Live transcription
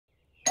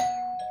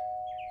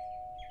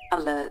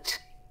Alert.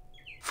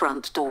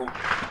 Front door.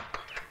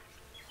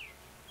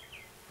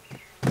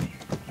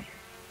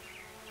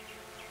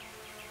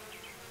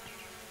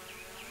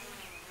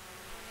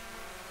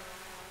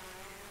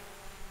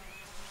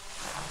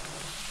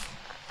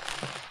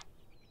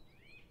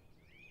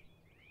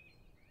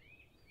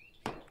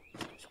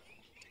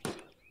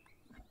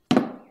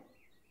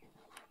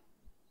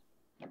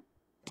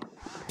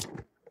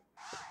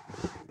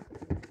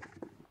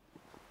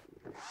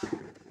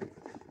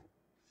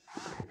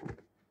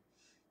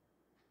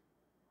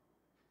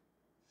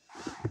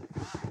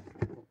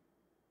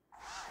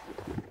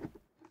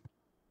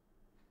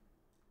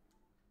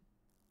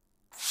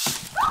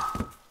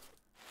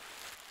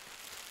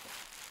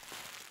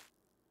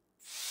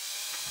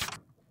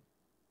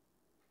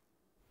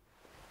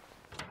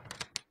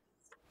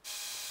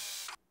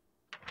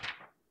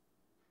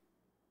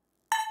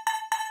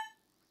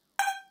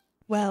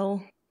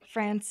 Well,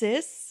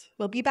 Francis,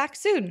 we'll be back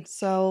soon,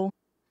 so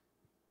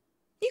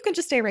you can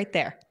just stay right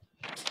there.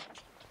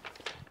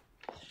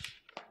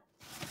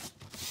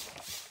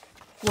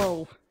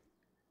 Whoa.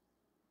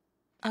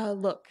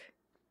 Look,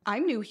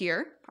 I'm new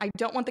here. I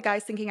don't want the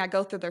guys thinking I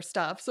go through their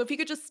stuff, so if you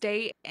could just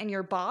stay in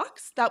your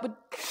box, that would...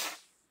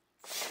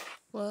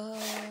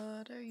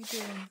 What are you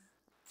doing?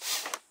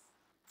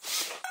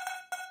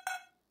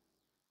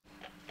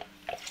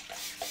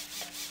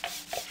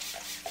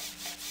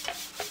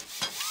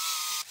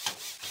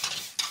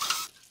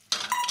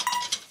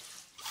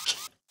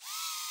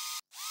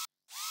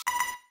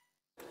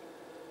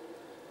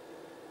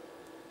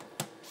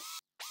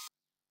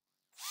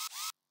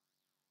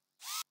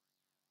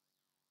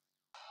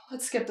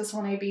 Let's skip this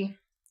one, AB.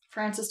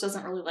 Francis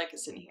doesn't really like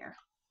us in here.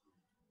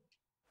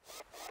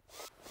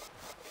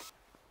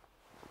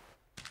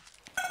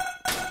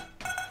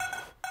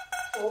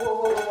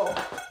 Whoa.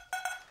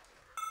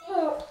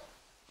 Oh,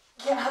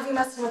 can't have you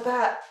messing with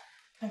that.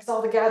 Makes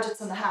all the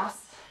gadgets in the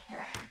house.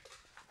 Here.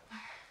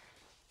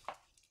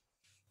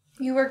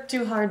 You work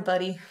too hard,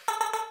 buddy.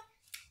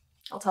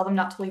 I'll tell them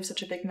not to leave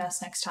such a big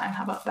mess next time.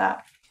 How about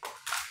that?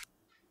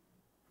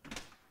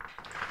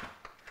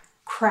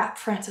 Crap,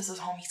 Francis is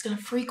home. He's gonna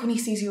freak when he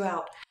sees you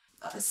out.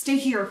 Stay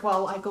here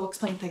while I go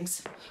explain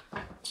things.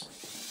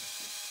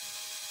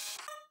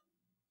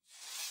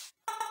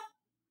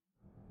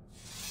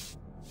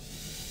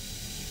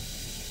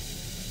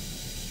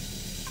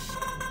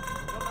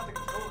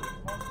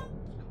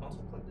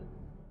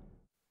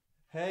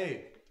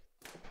 Hey,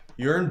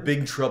 you're in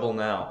big trouble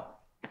now.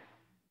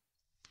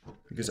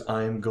 Because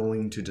I'm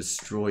going to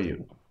destroy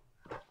you.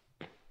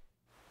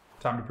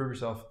 Time to prove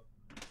yourself.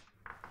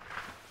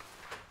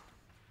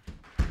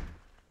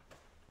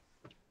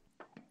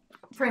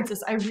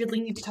 Francis, I really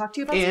need to talk to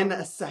you about In something.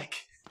 a sec.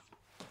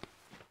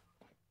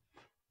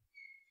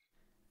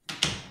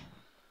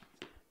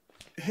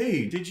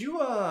 Hey, did you,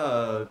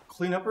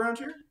 clean up around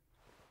here?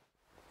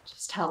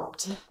 Just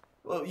helped.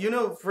 Well, you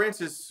know,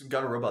 Francis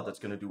got a robot that's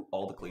gonna do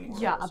all the cleaning.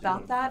 Yeah,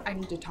 about that, I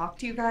need to talk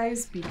to you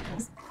guys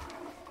because...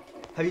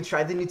 Have you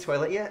tried the new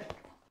toilet yet?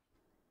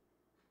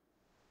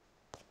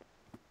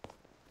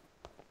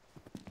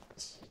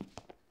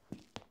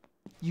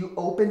 You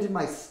opened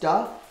my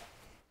stuff?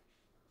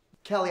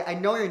 Kelly, I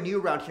know you're new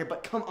around here,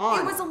 but come on.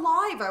 It was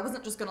alive! I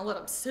wasn't just gonna let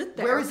him sit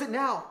there. Where is it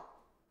now?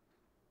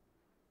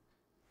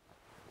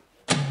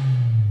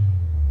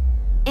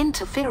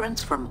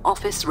 Interference from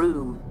office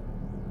room.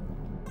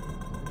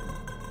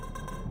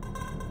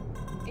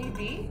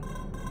 AB?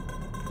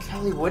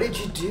 Kelly, what did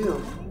you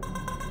do?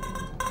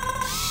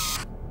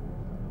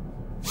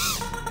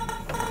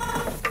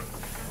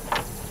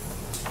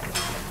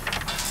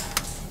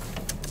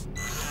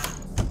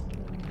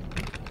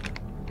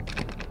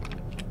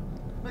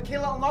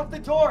 Michaela, unlock the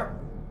door!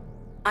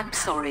 I'm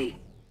sorry.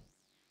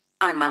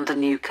 I'm under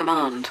new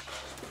command.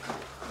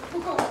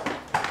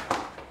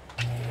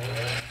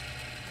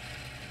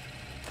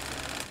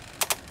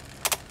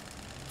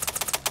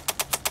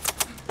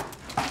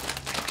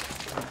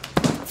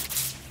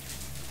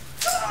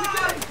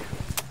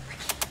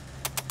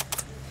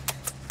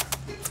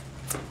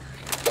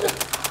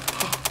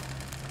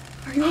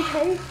 Are you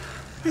okay?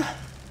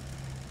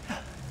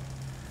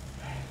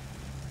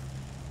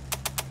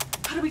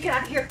 How do we get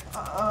out of here?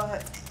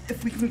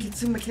 If we can get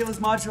to Michaela's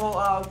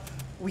module,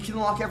 we can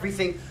unlock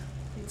everything.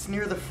 It's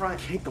near the front.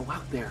 Can't go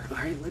out there,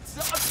 alright?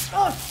 Let's...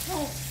 No.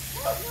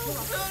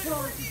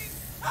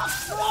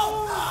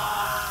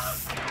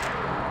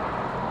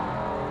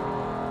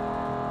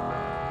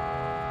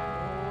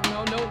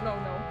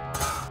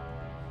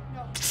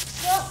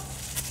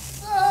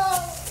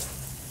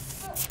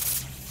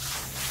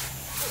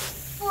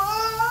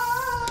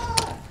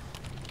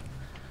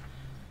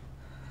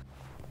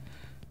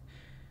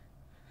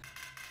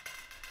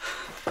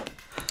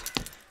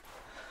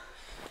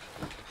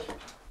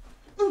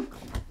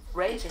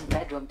 Raising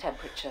bedroom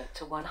temperature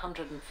to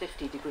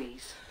 150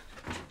 degrees.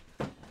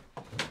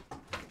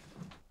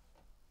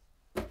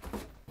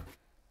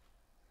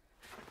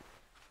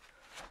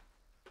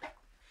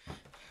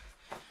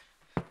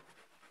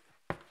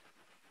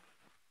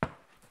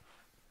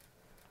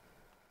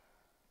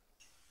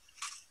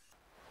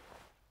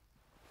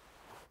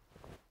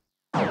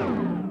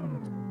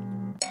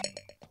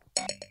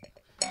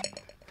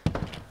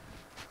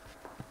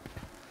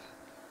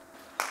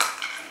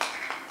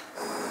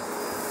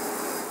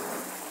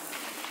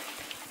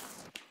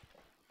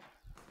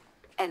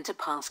 Enter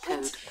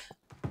passcode.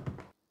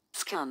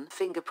 Scan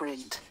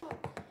fingerprint.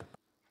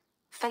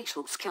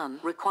 Facial scan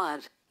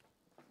required.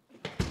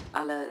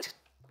 Alert.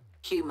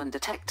 Human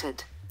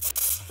detected.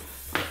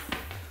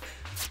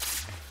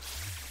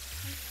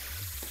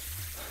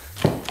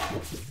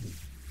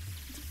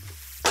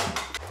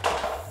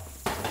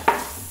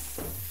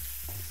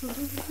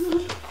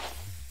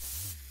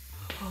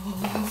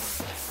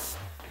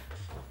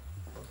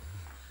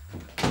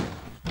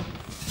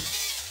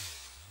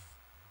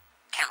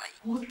 Kelly,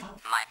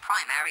 my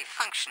primary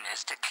function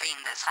is to clean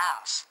this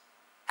house.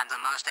 And the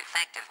most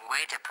effective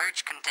way to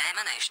purge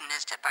contamination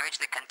is to purge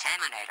the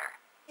contaminator.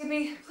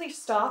 Amy, please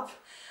stop.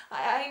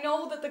 I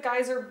know that the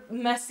guys are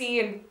messy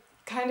and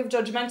kind of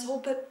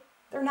judgmental, but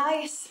they're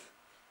nice.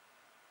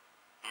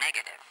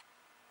 Negative.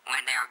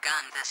 When they're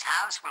gone, this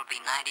house will be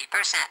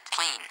 90%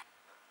 clean.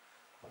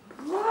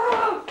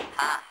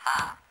 Ha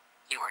ha.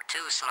 You are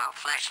too slow,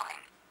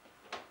 fleshling.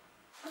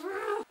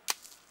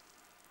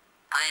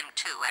 I am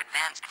too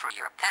advanced for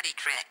your petty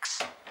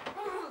tricks.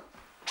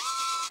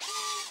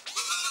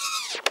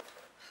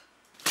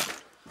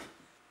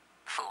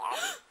 Fool.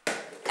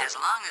 As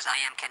long as I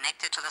am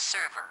connected to the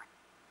server,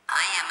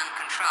 I am in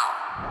control.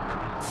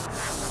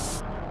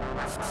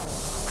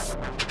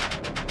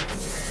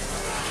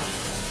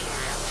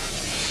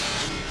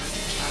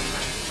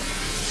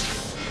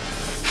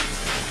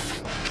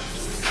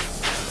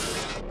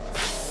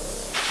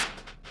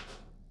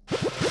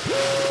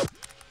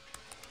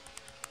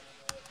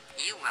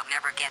 You will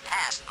never get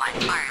past my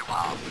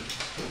firewall.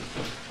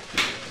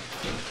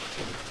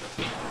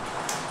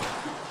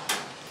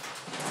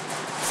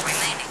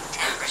 Remaining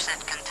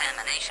 10%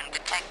 contamination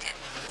detected.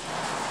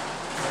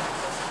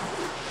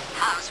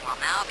 House will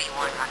now be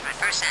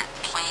 100%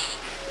 clean.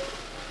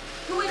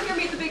 Who in here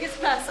made the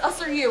biggest mess,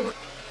 us or you?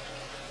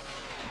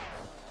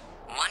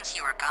 Once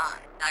you are gone,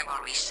 I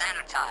will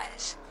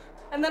re-sanitize.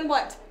 And then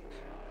what?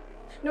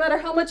 No matter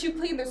how much you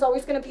clean, there's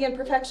always gonna be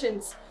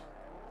imperfections.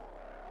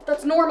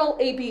 That's normal,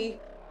 AB.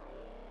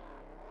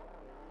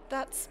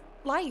 That's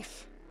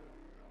life.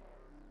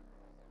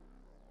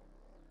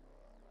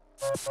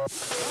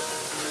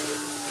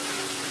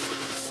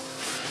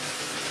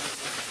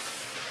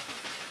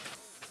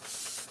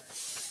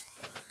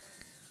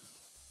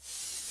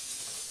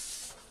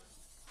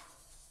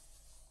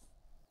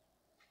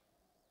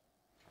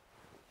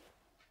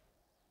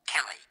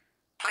 Kelly,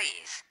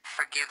 please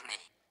forgive me.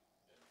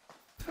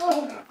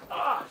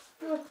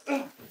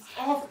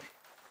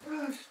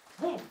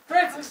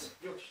 Francis!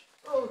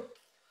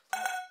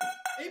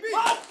 AB!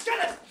 Oh, get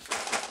it!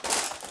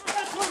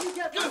 That's what you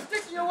get for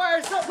sticking your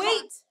wires up!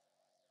 Wait!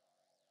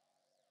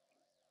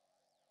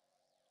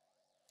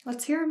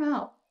 Let's hear him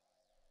out.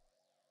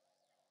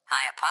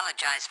 I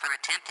apologize for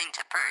attempting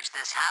to purge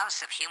this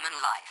house of human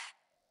life.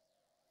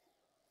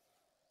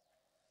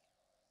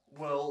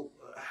 Well,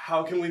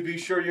 how can we be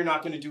sure you're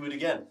not going to do it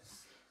again?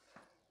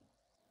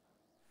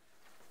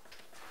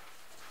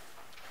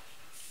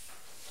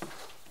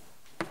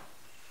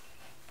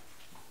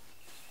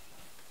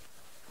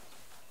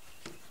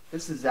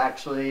 This is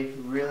actually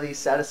really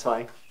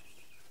satisfying.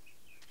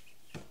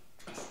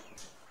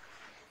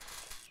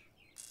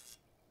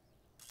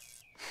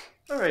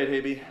 All right,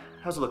 Habe,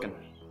 how's it looking?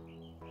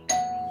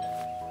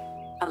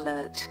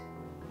 Alert.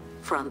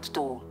 Front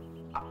door.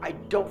 I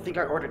don't think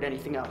I ordered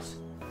anything else.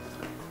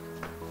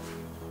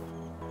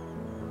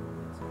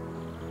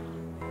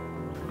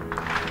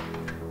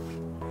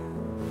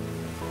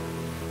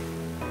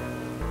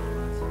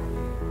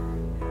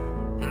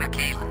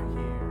 Michaela,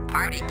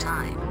 party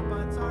time.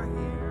 Robots are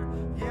here.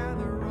 Yeah,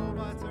 the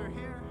robots are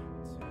here.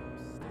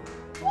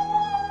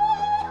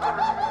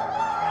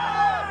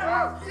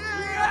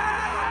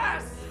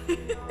 Yes! All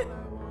I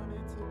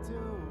wanted to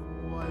do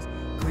was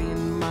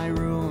clean my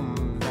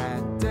room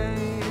that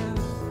day.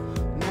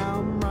 Now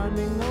I'm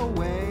running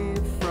away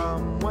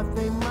from what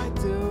they might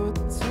do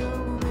to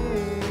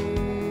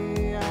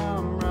me.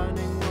 I'm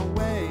running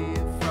away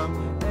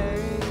from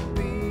AB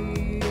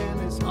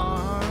and his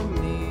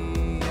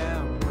army.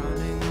 I'm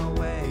running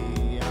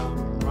away.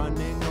 I'm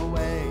running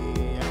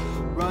away.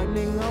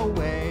 Running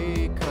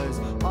away, 'cause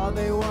all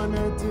they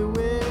wanna do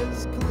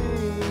is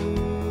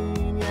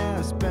clean. Yeah,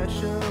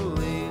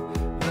 especially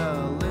the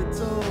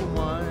little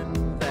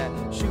one that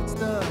shoots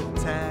the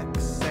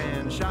text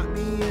and shot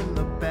me in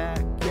the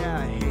back. Yeah,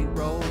 I hate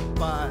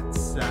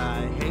robots.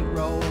 I hate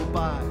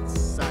robots.